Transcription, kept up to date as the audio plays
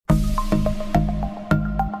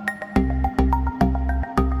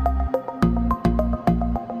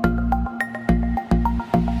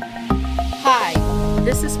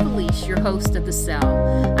host of The Cell.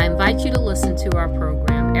 I invite you to listen to our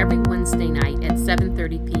program every Wednesday night at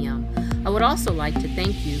 7:30 p.m. I would also like to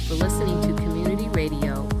thank you for listening to Community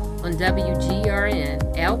Radio on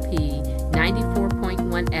WGRN LP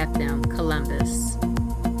 94.1 FM, Columbus.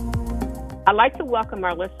 I'd like to welcome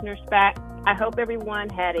our listeners back. I hope everyone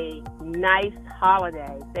had a nice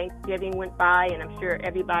holiday. Thanksgiving went by, and I'm sure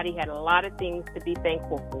everybody had a lot of things to be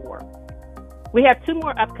thankful for. We have two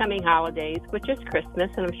more upcoming holidays, which is Christmas,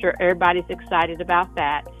 and I'm sure everybody's excited about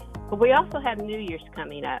that. But we also have New Year's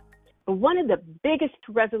coming up. But one of the biggest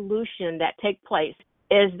resolutions that take place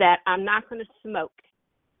is that I'm not going to smoke.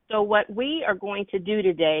 So what we are going to do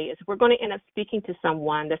today is we're going to end up speaking to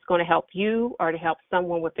someone that's going to help you or to help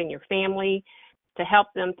someone within your family to help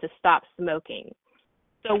them to stop smoking.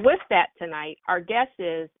 So with that tonight, our guest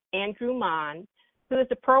is Andrew Maughan, who is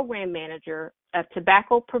the program manager of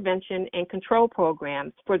Tobacco Prevention and Control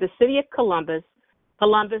Programs for the City of Columbus,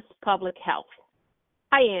 Columbus Public Health.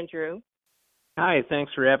 Hi, Andrew. Hi,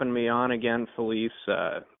 thanks for having me on again, Felice.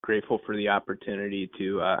 Grateful for the opportunity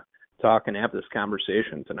to talk and have this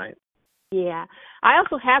conversation tonight. Yeah. I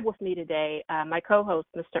also have with me today my co-host,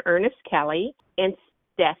 Mr. Ernest Kelly, and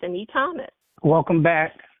Stephanie Thomas. Welcome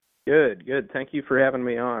back. Good. Thank you for having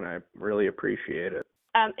me on. I really appreciate it.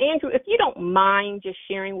 Andrew, if you don't mind just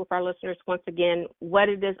sharing with our listeners once again what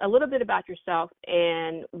it is, a little bit about yourself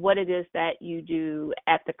and what it is that you do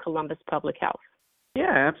at the Columbus Public Health.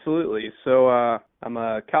 Yeah, absolutely. So I'm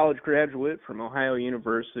a college graduate from Ohio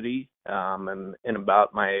University. I'm in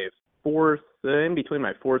about my in between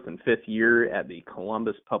my fourth and fifth year at the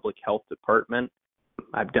Columbus Public Health Department.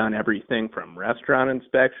 I've done everything from restaurant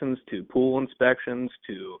inspections to pool inspections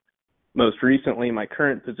to most recently, my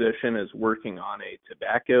current position is working on a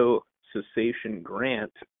tobacco cessation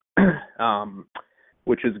grant,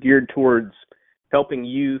 which is geared towards helping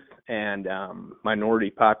youth and minority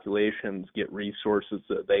populations get resources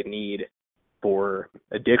that they need for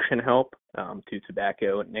addiction help to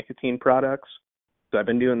tobacco and nicotine products. So I've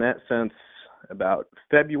been doing that since about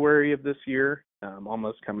February of this year,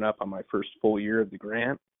 almost coming up on my first full year of the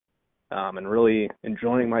grant, and really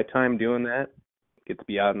enjoying my time doing that. Get to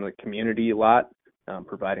be out in the community a lot,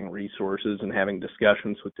 providing resources and having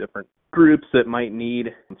discussions with different groups that might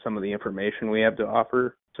need some of the information we have to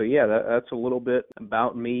offer. So yeah, that's a little bit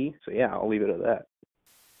about me. So yeah, I'll leave it at that.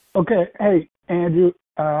 Okay. Hey, Andrew,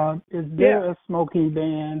 is there a smoking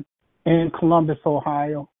ban in Columbus,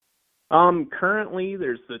 Ohio? Currently,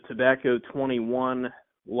 there's the Tobacco 21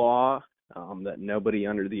 law that nobody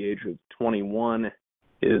under the age of 21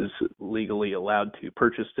 is legally allowed to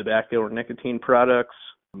purchase tobacco or nicotine products.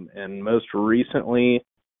 And most recently,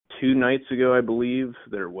 2 nights ago, I believe,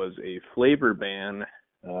 there was a flavor ban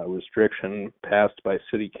restriction passed by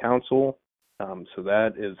City Council. So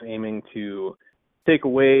that is aiming to take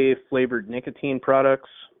away flavored nicotine products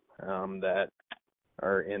that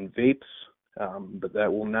are in vapes, but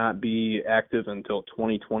that will not be active until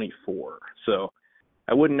 2024. So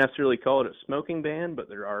I wouldn't necessarily call it a smoking ban, but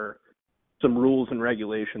there are some rules and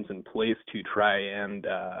regulations in place to try and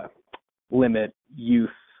limit youth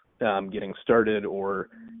getting started or,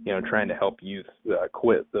 trying to help youth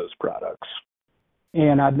quit those products.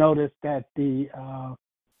 And I noticed that the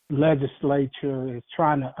legislature is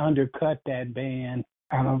trying to undercut that ban.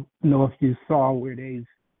 I don't know if you saw where they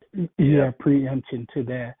have preemption to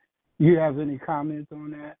that. You have any comments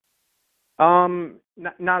on that?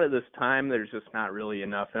 Not at this time. There's just not really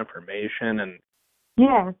enough information. And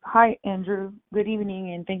yes. Hi, Andrew. Good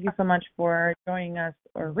evening, and thank you so much for joining us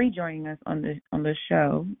or rejoining us on the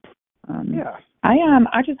show.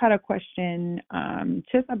 I just had a question,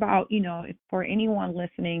 just about for anyone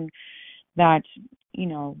listening that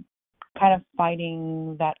kind of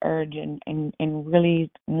fighting that urge and really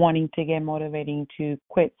wanting to get motivating to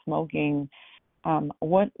quit smoking.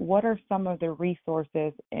 What are some of the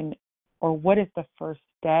resources or what is the first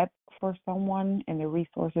step for someone and the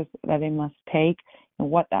resources that they must take and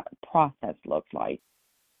what that process looks like?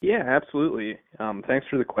 Yeah, absolutely. Thanks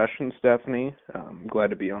for the question, Stephanie. I'm glad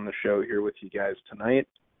to be on the show here with you guys tonight.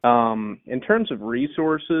 In terms of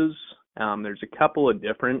resources, there's a couple of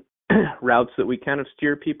different routes that we kind of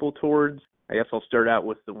steer people towards. I guess I'll start out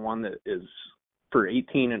with the one that is for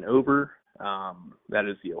 18 and over. That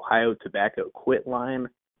is the Ohio Tobacco Quit line.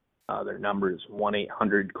 Their number is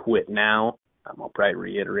 1-800-QUIT-NOW. I'll probably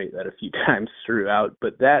reiterate that a few times throughout,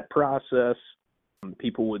 but that process,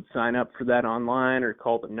 people would sign up for that online or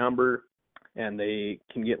call the number, and they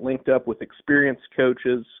can get linked up with experienced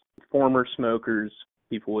coaches, former smokers,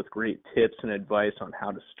 people with great tips and advice on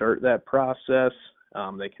how to start that process.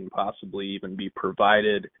 They can possibly even be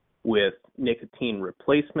provided with nicotine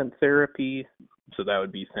replacement therapy So that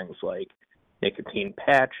would be things like nicotine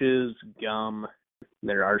patches, gum.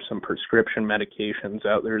 There are some prescription medications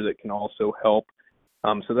out there that can also help.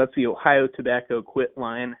 So that's the Ohio Tobacco Quit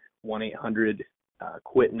line,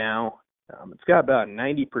 1-800-QUIT-NOW. It's got about a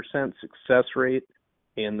 90% success rate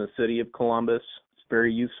in the city of Columbus. It's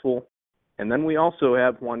very useful. And then we also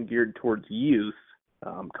have one geared towards youth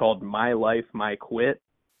called My Life, My Quit.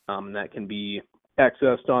 That can be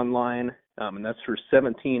accessed online, and that's for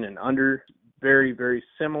 17 and under. Very, very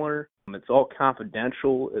similar. It's all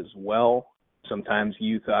confidential as well. Sometimes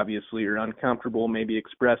youth obviously are uncomfortable maybe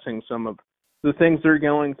expressing some of the things they're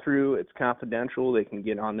going through. It's confidential. They can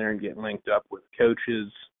get on there and get linked up with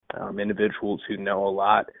coaches, individuals who know a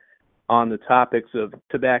lot on the topics of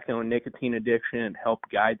tobacco and nicotine addiction and help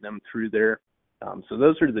guide them through there. So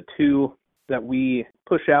those are the two that we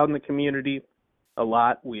push out in the community a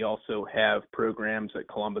lot. We also have programs at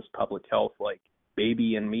Columbus Public Health like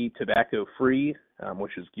Baby and Me Tobacco Free,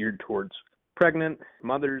 which is geared towards pregnant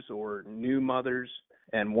mothers or new mothers.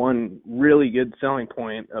 And one really good selling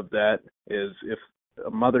point of that is if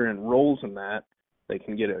a mother enrolls in that, they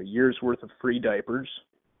can get a year's worth of free diapers.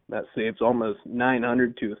 That saves almost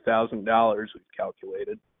 $900 to $1,000, we've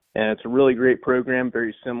calculated. And it's a really great program,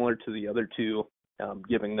 very similar to the other two,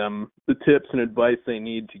 giving them the tips and advice they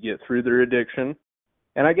need to get through their addiction.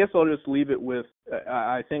 And I guess I'll just leave it with,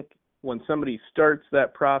 I think when somebody starts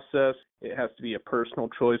that process, it has to be a personal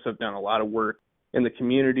choice. I've done a lot of work in the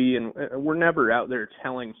community, and we're never out there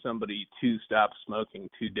telling somebody to stop smoking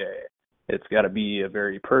today. It's got to be a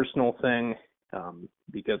very personal thing,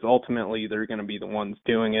 because ultimately they're going to be the ones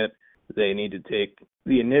doing it. They need to take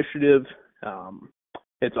the initiative.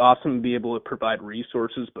 It's awesome to be able to provide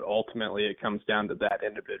resources, but ultimately it comes down to that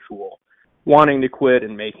individual wanting to quit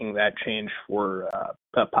and making that change for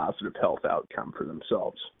a positive health outcome for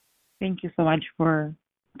themselves. Thank you so much for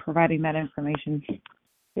providing that information.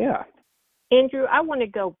 Yeah. Andrew, I want to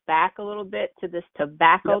go back a little bit to this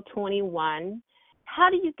Tobacco 21. How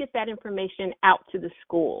do you get that information out to the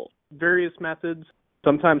school? Various methods.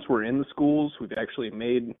 Sometimes we're in the schools. We've actually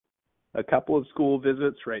made a couple of school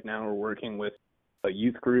visits. Right now we're working with a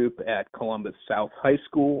youth group at Columbus South High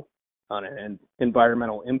School on an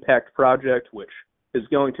environmental impact project, which is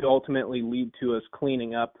going to ultimately lead to us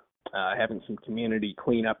cleaning up, having some community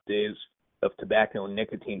cleanup days of tobacco and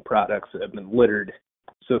nicotine products that have been littered.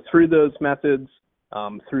 So through those methods,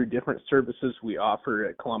 through different services we offer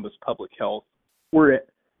at Columbus Public Health,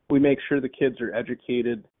 we make sure the kids are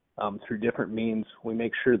educated through different means. We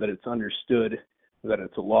make sure that it's understood that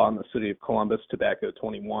it's a law in the city of Columbus, Tobacco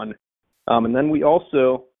 21. And then we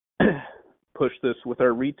also push this with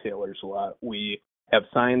our retailers a lot. We have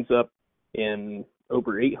signs up in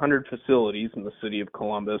over 800 facilities in the city of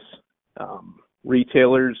Columbus.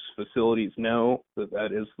 Retailers, facilities know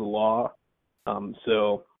that is the law.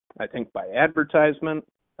 So I think by advertisement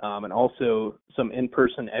and also some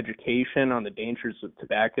in-person education on the dangers of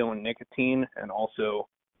tobacco and nicotine, and also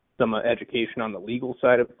some education on the legal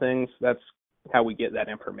side of things, that's how we get that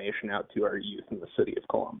information out to our youth in the city of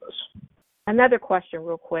Columbus. Another question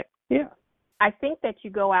real quick. Yeah. I think that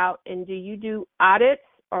you go out and do you do audits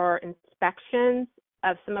or inspections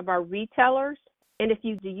of some of our retailers? And if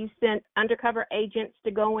you do, you send undercover agents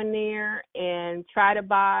to go in there and try to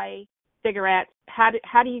buy cigarettes?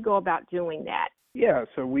 How do you go about doing that? Yeah,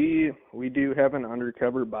 so we do have an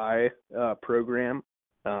undercover buy program.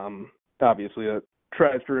 Obviously, that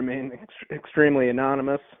tries to remain extremely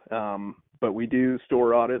anonymous, but we do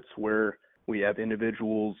store audits where we have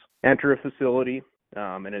individuals enter a facility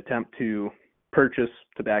and attempt to purchase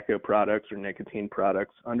tobacco products or nicotine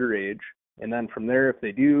products underage. And then from there, if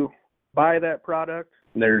they do buy that product,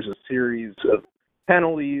 there's a series of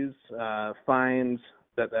penalties, fines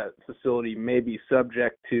that facility may be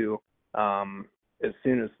subject to as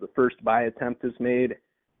soon as the first buy attempt is made.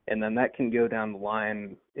 And then that can go down the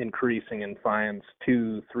line, increasing in fines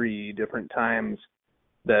 2-3 different times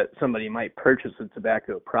that somebody might purchase a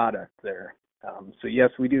tobacco product there. So yes,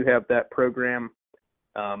 we do have that program.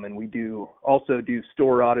 And we do also do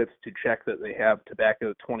store audits to check that they have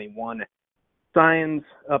Tobacco 21 signs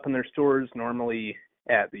up in their stores, normally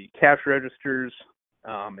at the cash registers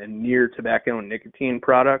and near tobacco and nicotine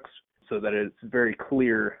products, so that it's very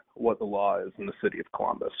clear what the law is in the city of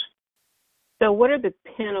Columbus. So what are the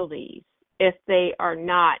penalties if they are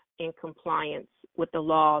not in compliance with the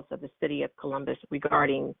laws of the city of Columbus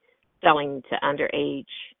regarding selling to underage?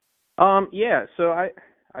 Yeah, so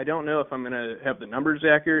I don't know if I'm going to have the numbers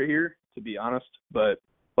accurate here, to be honest, but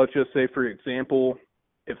let's just say, for example,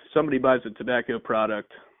 if somebody buys a tobacco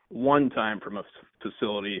product one time from a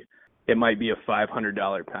facility, it might be a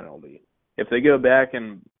 $500 penalty. If they go back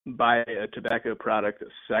and buy a tobacco product a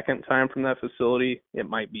second time from that facility, it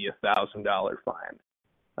might be $1,000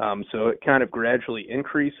 fine. So it kind of gradually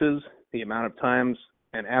increases the amount of times.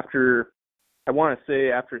 And after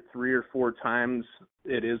 3 or 4 times,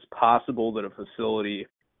 it is possible that a facility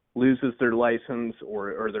loses their license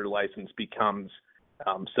or their license becomes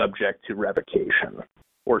subject to revocation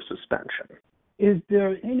or suspension. Is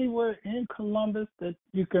there anywhere in Columbus that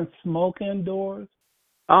you can smoke indoors?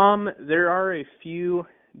 There are a few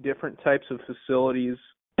different types of facilities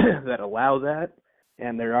that allow that,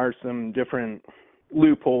 and there are some different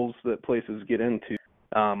loopholes that places get into.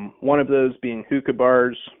 One of those being hookah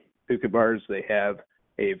bars. Hookah bars, they have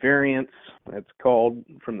a variance, it's called,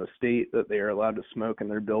 from the state that they are allowed to smoke in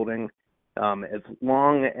their building, as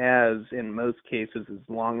long as, in most cases, as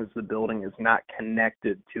long as the building is not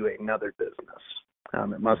connected to another business.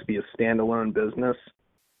 It must be a standalone business.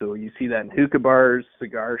 So you see that in hookah bars,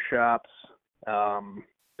 cigar shops,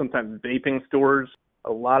 sometimes vaping stores.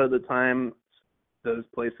 A lot of the time, those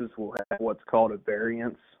places will have what's called a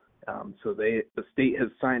variance. So the state has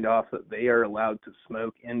signed off that they are allowed to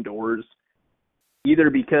smoke indoors, either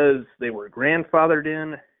because they were grandfathered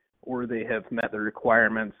in or they have met the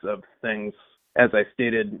requirements of things, as I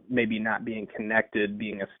stated, maybe not being connected,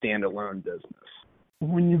 being a standalone business.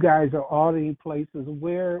 When you guys are auditing places,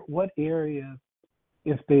 what areas,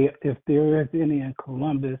 if there is any in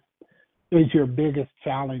Columbus, is your biggest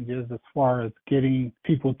challenges as far as getting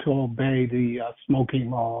people to obey the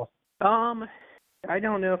smoking laws? I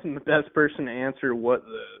don't know if I'm the best person to answer what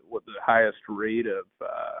the highest rate of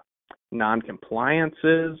non-compliance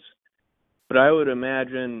is, but I would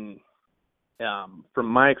imagine, from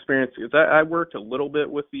my experience, because I worked a little bit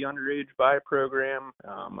with the underage buy program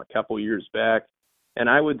a couple years back, and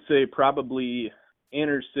I would say probably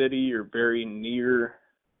inner city or very near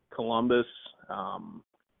Columbus. A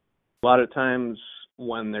lot of times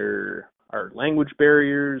when there are language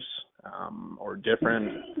barriers or different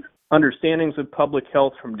understandings of public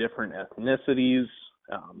health from different ethnicities,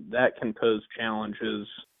 that can pose challenges.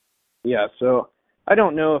 Yeah, so I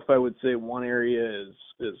don't know if I would say one area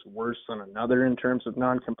is worse than another in terms of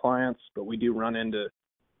noncompliance, but we do run into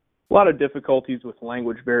a lot of difficulties with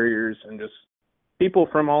language barriers and just people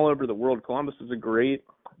from all over the world. Columbus is a great,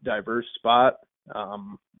 diverse spot,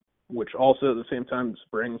 which also at the same time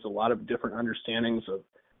brings a lot of different understandings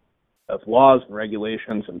of laws and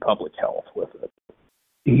regulations and public health with it.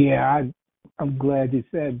 Yeah, I'm glad you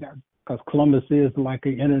said that, because Columbus is like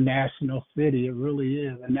an international city. It really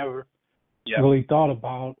is. I never really thought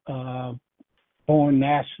about foreign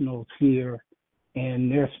nationals here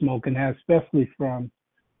and their smoking, especially from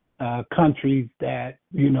countries that,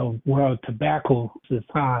 where tobacco is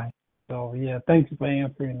high. So, yeah, thank you for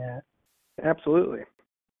answering that. Absolutely.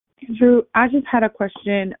 Andrew, I just had a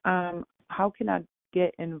question. How can I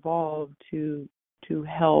get involved to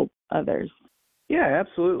help others? Yeah,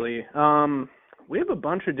 absolutely. We have a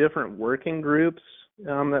bunch of different working groups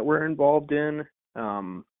that we're involved in.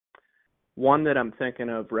 One that I'm thinking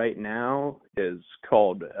of right now is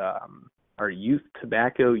called our Youth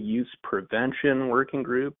Tobacco Use Prevention Working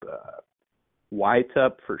Group,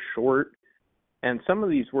 YTUP for short. And some of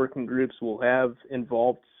these working groups will have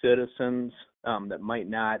involved citizens that might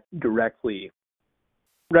not directly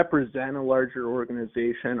represent a larger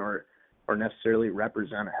organization or necessarily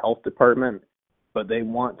represent a health department, but they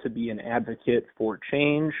want to be an advocate for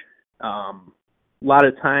change. A lot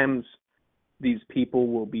of times these people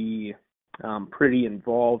will be pretty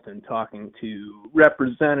involved in talking to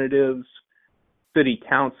representatives, city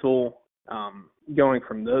council, going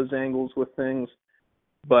from those angles with things.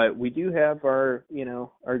 But we do have our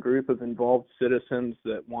group of involved citizens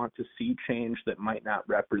that want to see change that might not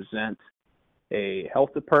represent a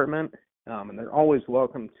health department. And they're always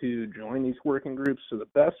welcome to join these working groups. So the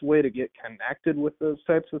best way to get connected with those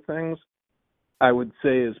types of things, I would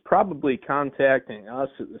say, is probably contacting us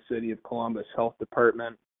at the City of Columbus Health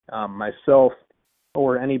Department, myself,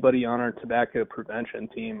 or anybody on our tobacco prevention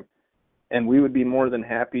team. And we would be more than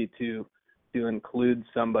happy to include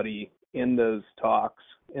somebody in those talks,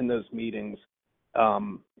 in those meetings,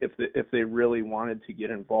 if they really wanted to get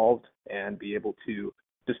involved and be able to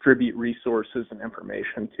distribute resources and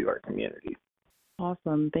information to our community.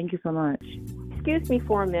 Awesome. Thank you so much. Excuse me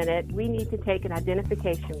for a minute. We need to take an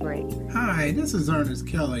identification break. Hi, this is Ernest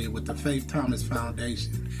Kelly with the Faith Thomas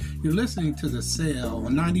Foundation. You're listening to The Cell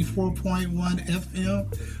on 94.1 FM,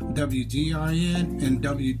 WGRN, and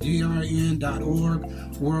WGRN.org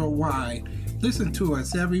worldwide. Listen to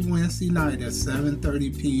us every Wednesday night at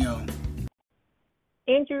 7:30 p.m.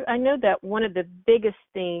 Andrew, I know that one of the biggest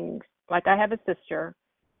things, like I have a sister,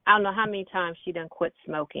 I don't know how many times she done quit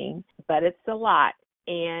smoking, but it's a lot.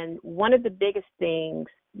 and one of the biggest things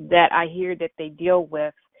that I hear that they deal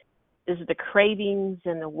with is the cravings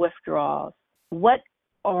and the withdrawals. What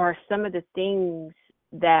are some of the things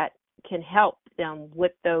that can help them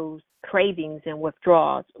with those cravings and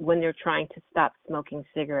withdrawals when they're trying to stop smoking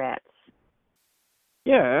cigarettes?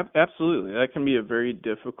 Yeah, absolutely. That can be a very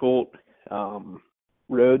difficult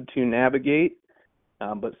road to navigate.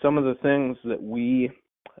 But some of the things that we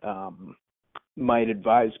might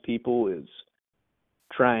advise people is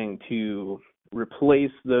trying to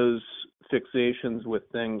replace those fixations with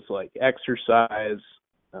things like exercise,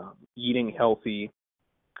 eating healthy,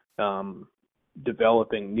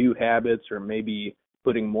 developing new habits, or maybe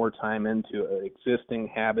putting more time into an existing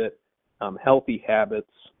habit, healthy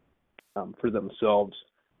habits for themselves,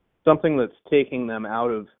 something that's taking them out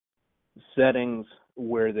of settings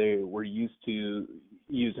where they were used to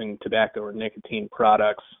using tobacco or nicotine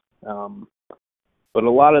products. But a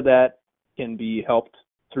lot of that can be helped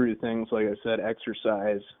through things, like I said,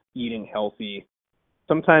 exercise, eating healthy.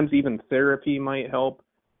 Sometimes even therapy might help.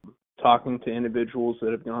 Talking to individuals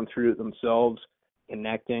that have gone through it themselves,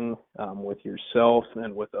 connecting with yourself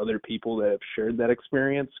and with other people that have shared that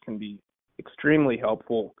experience can be extremely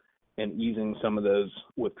helpful in easing some of those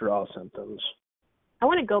withdrawal symptoms. I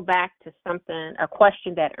want to go back to a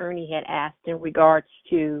question that Ernie had asked in regards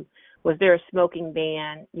to, was there a smoking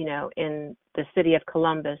ban, in the city of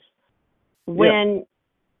Columbus? When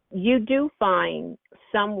you do find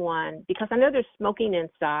someone, because I know there's smoking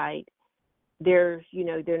inside, they're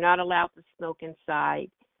not allowed to smoke inside.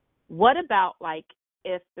 What about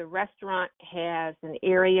if the restaurant has an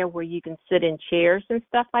area where you can sit in chairs and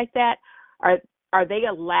stuff like that? Are they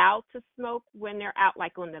allowed to smoke when they're out,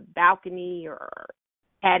 on the balcony or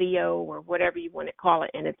patio or whatever you want to call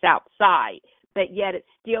it, and it's outside, but yet it's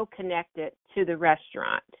still connected to the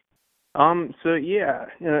restaurant?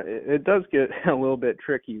 It does get a little bit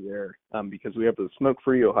tricky there because we have the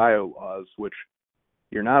Smoke-Free Ohio laws, which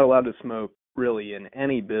you're not allowed to smoke really in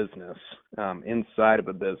any business, inside of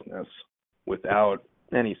a business, without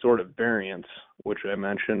any sort of variance, which I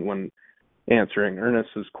mentioned when answering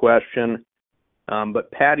Ernest's question.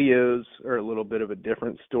 But patios are a little bit of a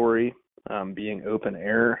different story, being open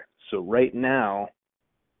air. So right now,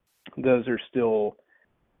 those are still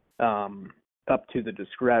up to the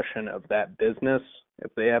discretion of that business.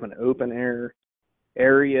 If they have an open air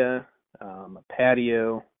area, a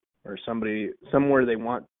patio, or somewhere they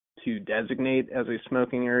want to designate as a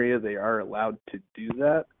smoking area, they are allowed to do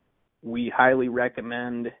that. We highly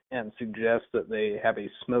recommend and suggest that they have a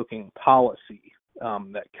smoking policy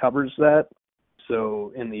that covers that.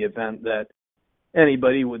 So in the event that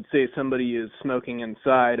anybody would say somebody is smoking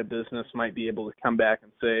inside, a business might be able to come back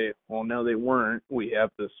and say, well, no, they weren't. We have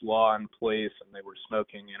this law in place and they were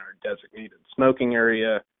smoking in our designated smoking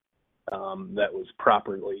area that was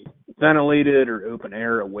properly ventilated or open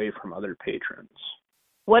air away from other patrons.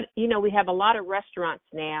 We have a lot of restaurants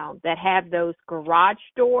now that have those garage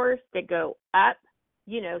doors that go up,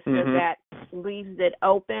 so that leaves it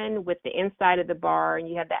open with the inside of the bar and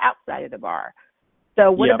you have the outside of the bar. So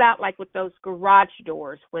what about with those garage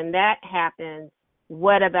doors? When that happens,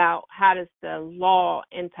 what about, how does the law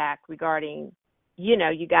impact regarding,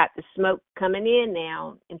 you got the smoke coming in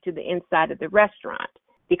now into the inside of the restaurant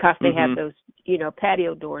because they have those,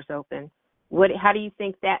 patio doors open. How do you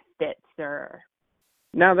think that fits, sir?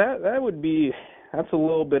 Now that's a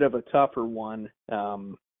little bit of a tougher one,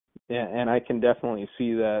 and I can definitely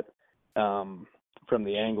see that from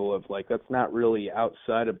the angle of that's not really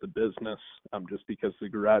outside of the business, just because the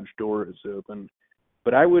garage door is open.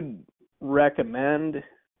 But I would recommend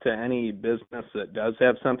to any business that does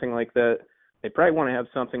have something like that, they probably want to have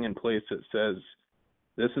something in place that says,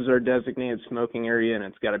 this is our designated smoking area, and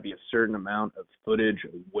it's got to be a certain amount of footage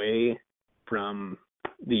away from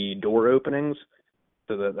the door openings,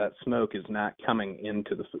 so that smoke is not coming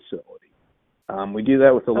into the facility. We do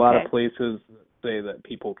that with a lot of places that say that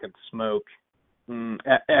people can smoke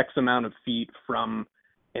X amount of feet from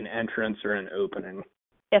an entrance or an opening.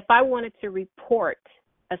 If I wanted to report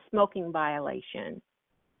a smoking violation,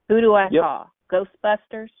 who do I call?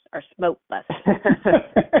 Ghostbusters or Smokebusters?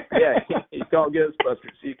 Yeah, you call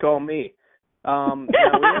Ghostbusters. You call me.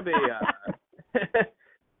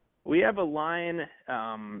 We have a line.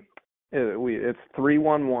 It's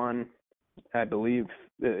 311. I believe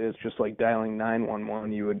it's just like dialing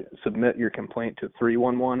 911. You would submit your complaint to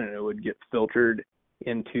 311, and it would get filtered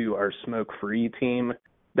into our smoke-free team.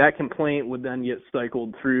 That complaint would then get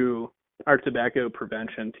cycled through our tobacco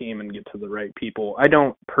prevention team and get to the right people. I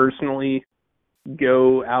don't personally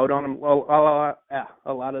go out on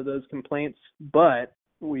a lot of those complaints, but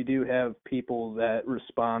we do have people that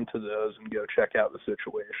respond to those and go check out the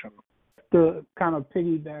situation. To kind of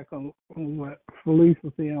piggyback on what Felice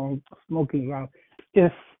was saying on smoking lounge,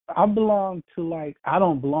 if I belong to, like, I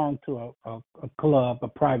don't belong to a club, a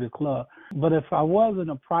private club, but if I was in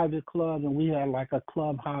a private club and we had like a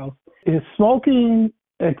clubhouse, is smoking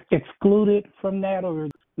excluded from that, or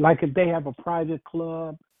like if they have a private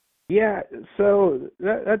club? Yeah, so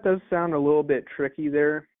that does sound a little bit tricky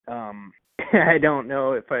there. I don't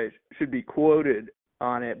know if I should be quoted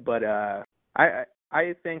on it, but I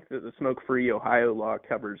think that the Smoke-Free Ohio law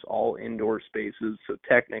covers all indoor spaces, so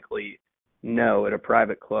technically, no, at a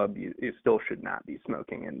private club, you still should not be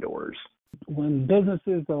smoking indoors. When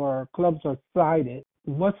businesses or clubs are cited,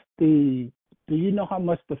 do you know how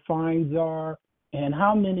much the fines are, and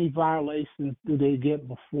how many violations do they get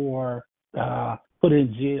before put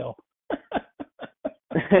in jail?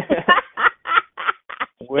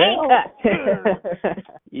 Well,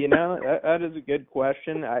 that is a good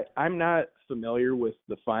question. I'm not familiar with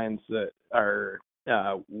the fines that are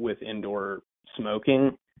with indoor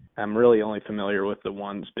smoking. I'm really only familiar with the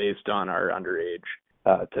ones based on our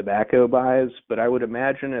underage tobacco buys, but I would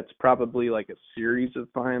imagine it's probably like a series of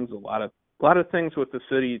fines. A lot of things with the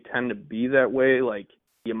city tend to be that way. Like,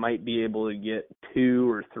 you might be able to get 2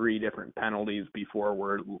 or 3 different penalties before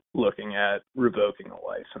we're looking at revoking a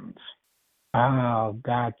license. Oh,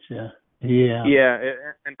 gotcha. Yeah. Yeah,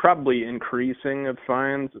 and probably increasing of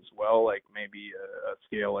fines as well, like maybe a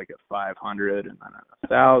scale like a 500 and then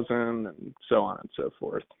 1,000 and so on and so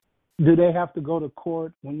forth. Do they have to go to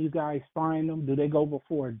court when you guys fine them? Do they go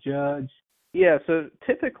before a judge? Yeah, so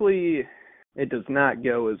typically it does not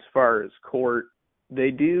go as far as court.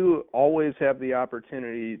 They do always have the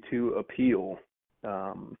opportunity to appeal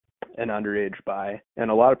an underage buy,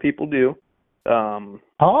 and a lot of people do. And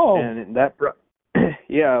that process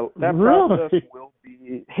will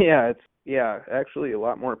be, actually a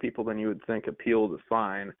lot more people than you would think appeal the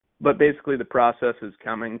fine. But basically the process is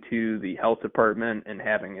coming to the health department and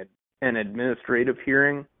having an administrative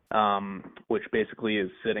hearing, which basically is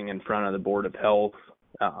sitting in front of the Board of Health.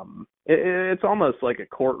 It's almost like a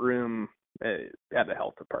courtroom at the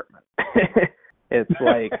health department. It's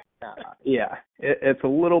like, it's a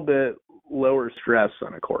little bit lower stress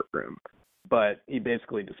than a courtroom. But you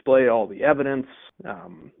basically display all the evidence,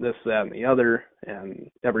 this, that, and the other,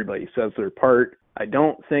 and everybody says their part. I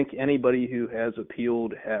don't think anybody who has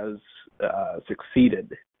appealed has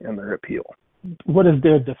succeeded in their appeal. What is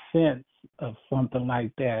their defense of something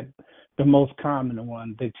like that, the most common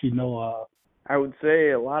one that you know of? I would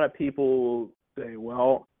say a lot of people say,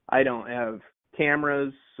 well, I don't have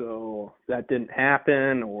cameras, so that didn't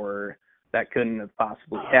happen, or that couldn't have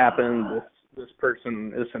possibly happened. This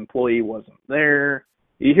employee wasn't there.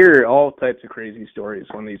 You hear all types of crazy stories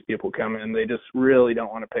when these people come in. They just really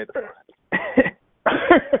don't want to pay the fine.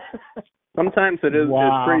 Sometimes it is.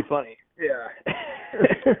 Wow. It's pretty funny. Yeah.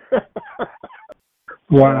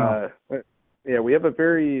 Wow. We have a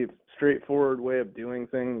very straightforward way of doing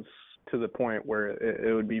things, to the point where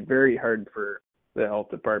it would be very hard for the health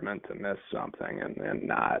department to miss something and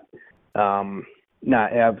not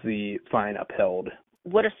have the fine upheld.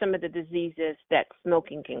 What are some of the diseases that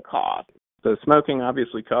smoking can cause? So smoking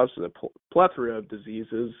obviously causes a plethora of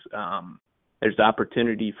diseases. There's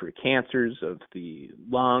opportunity for cancers of the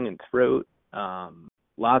lung and throat,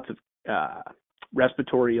 lots of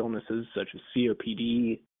respiratory illnesses such as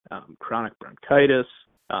COPD, chronic bronchitis.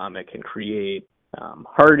 It can create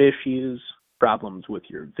heart issues, problems with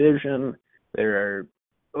your vision. There are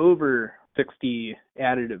over 60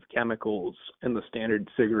 additive chemicals in the standard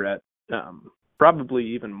cigarette, probably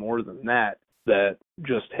even more than that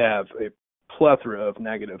just have a plethora of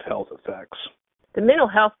negative health effects. The mental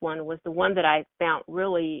health one was the one that I found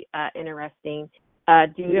really interesting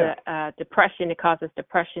due to depression. It causes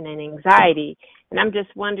depression and anxiety. And I'm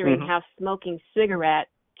just wondering how smoking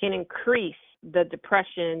cigarettes can increase the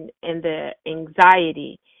depression and the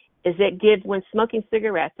anxiety. When smoking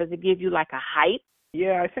cigarettes, does it give you like a hype?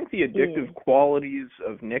 Yeah, I think the addictive qualities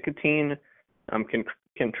of nicotine can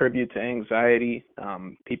contribute to anxiety,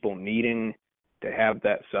 people needing to have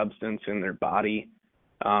that substance in their body.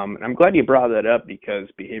 And I'm glad you brought that up, because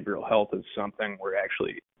behavioral health is something we're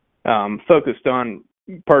actually focused on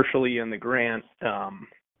partially in the grant,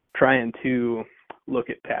 trying to look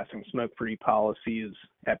at passing smoke-free policies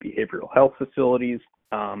at behavioral health facilities.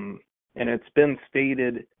 And it's been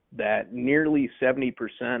stated that nearly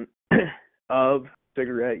 70% of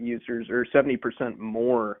cigarette users, or 70%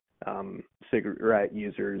 more cigarette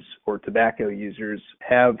users or tobacco users,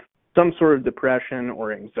 have some sort of depression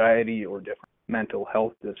or anxiety or different mental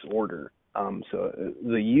health disorder. So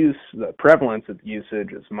the prevalence of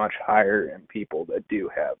usage is much higher in people that do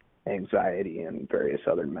have anxiety and various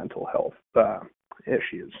other mental health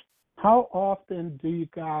issues. How often do you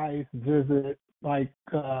guys visit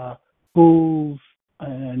schools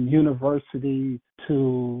and universities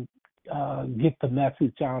to get the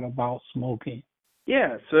message out about smoking?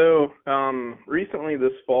 Yeah, so recently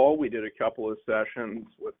this fall we did a couple of sessions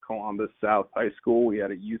with Columbus South High School. We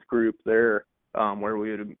had a youth group there where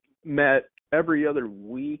we had met every other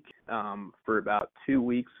week for about 2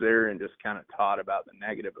 weeks there and just kind of taught about the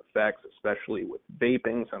negative effects, especially with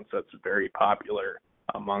vaping, since that's very popular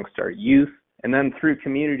amongst our youth. And then through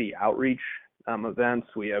community outreach events,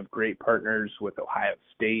 we have great partners with Ohio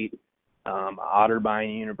State,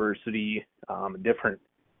 Otterbein University, different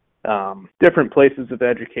places of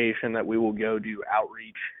education that we will go do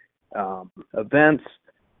outreach events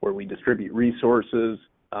where we distribute resources.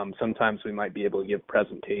 Sometimes we might be able to give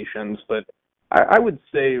presentations, but I would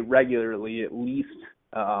say regularly, at least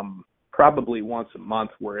probably once a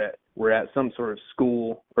month, we're at some sort of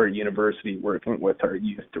school or university working with our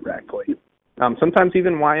youth directly. Sometimes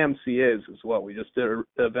even YMCAs as well. We just did an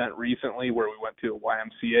event recently where we went to a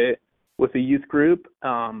YMCA with a youth group,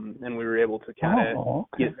 and we were able to kind of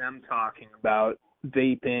get them talking about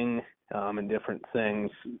vaping and different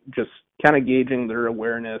things, just kind of gauging their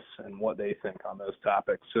awareness and what they think on those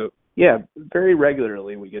topics. So, yeah, very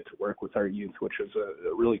regularly we get to work with our youth, which is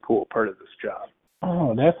a really cool part of this job.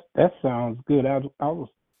 Oh, that sounds good. I was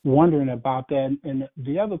wondering about that. And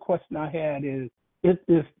the other question I had is, if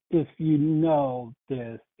you know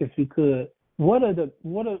this, if you could, what are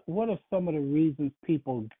some of the reasons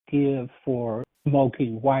people give for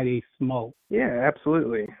smoking, why they smoke? Yeah,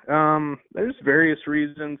 absolutely. There's various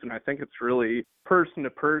reasons, and I think it's really person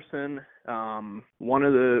to person. One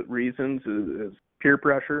of the reasons is peer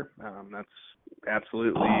pressure. That's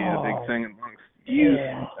absolutely a big thing amongst youth.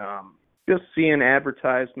 Yeah. Just seeing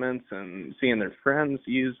advertisements and seeing their friends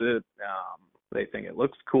use it. They think it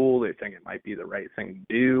looks cool. They think it might be the right thing to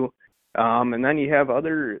do. And then you have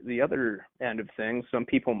the other end of things. Some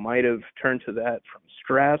people might have turned to that from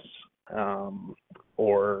stress,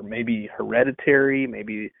 or maybe hereditary.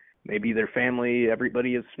 Maybe their family,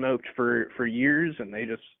 everybody has smoked for years, and they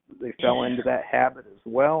fell into that habit as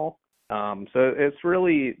well. So it's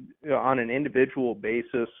really on an individual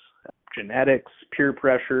basis, genetics, peer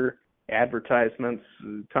pressure, advertisements,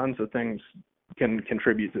 tons of things can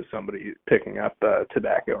contribute to somebody picking up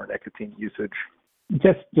tobacco or nicotine usage.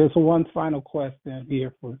 Just one final question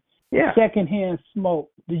here for secondhand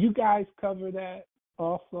smoke. Do you guys cover that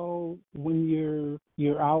also when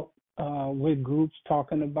you're out with groups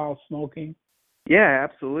talking about smoking? Yeah,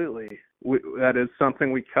 absolutely. That is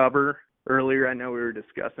something we cover. Earlier, I know we were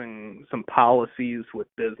discussing some policies with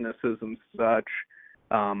businesses and such.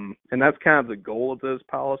 And that's kind of the goal of those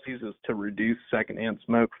policies, is to reduce secondhand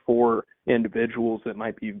smoke for individuals that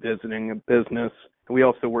might be visiting a business. We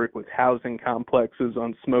also work with housing complexes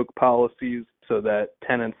on smoke policies so that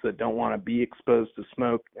tenants that don't want to be exposed to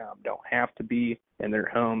smoke don't have to be in their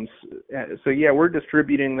homes. So, yeah, we're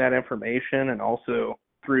distributing that information, and also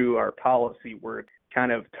through our policy work,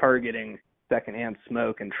 kind of targeting secondhand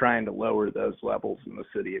smoke and trying to lower those levels in the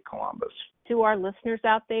city of Columbus. To our listeners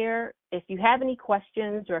out there, if you have any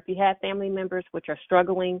questions or if you have family members which are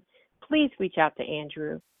struggling, please reach out to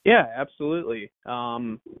Andrew. Yeah, absolutely.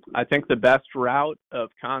 I think the best route of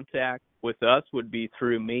contact with us would be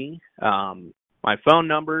through me. My phone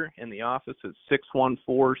number in the office is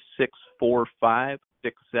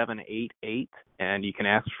 614-645-6788, and you can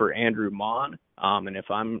ask for Andrew Maughan. And if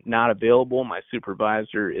I'm not available, my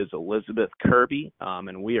supervisor is Elizabeth Kirby,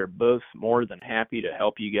 and we are both more than happy to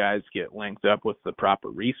help you guys get linked up with the proper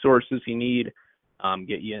resources you need,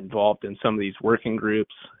 get you involved in some of these working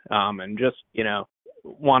groups, and just,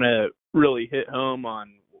 want to really hit home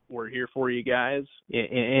on we're here for you guys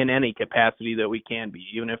in any capacity that we can be.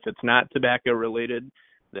 Even if it's not tobacco related,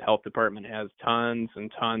 the health department has tons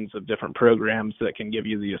and tons of different programs that can give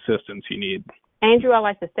you the assistance you need. Andrew, I'd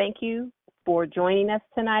like to thank you for joining us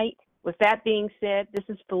tonight. With that being said, this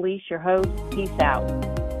is Felice, your host. Peace out.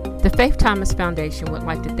 The Faith Thomas Foundation would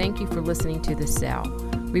like to thank you for listening to The Cell.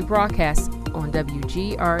 We broadcast on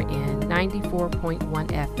WGRN 94.1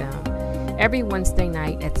 FM every Wednesday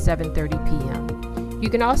night at 7:30 p.m. You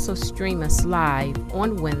can also stream us live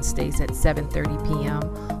on Wednesdays at 7:30 p.m.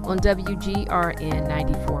 on WGRN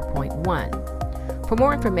 94.1. For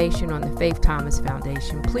more information on the Faith Thomas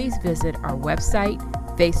Foundation, please visit our website,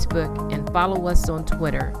 Facebook, and follow us on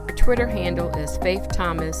Twitter. Our Twitter handle is Faith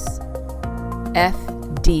Thomas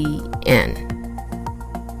FDN.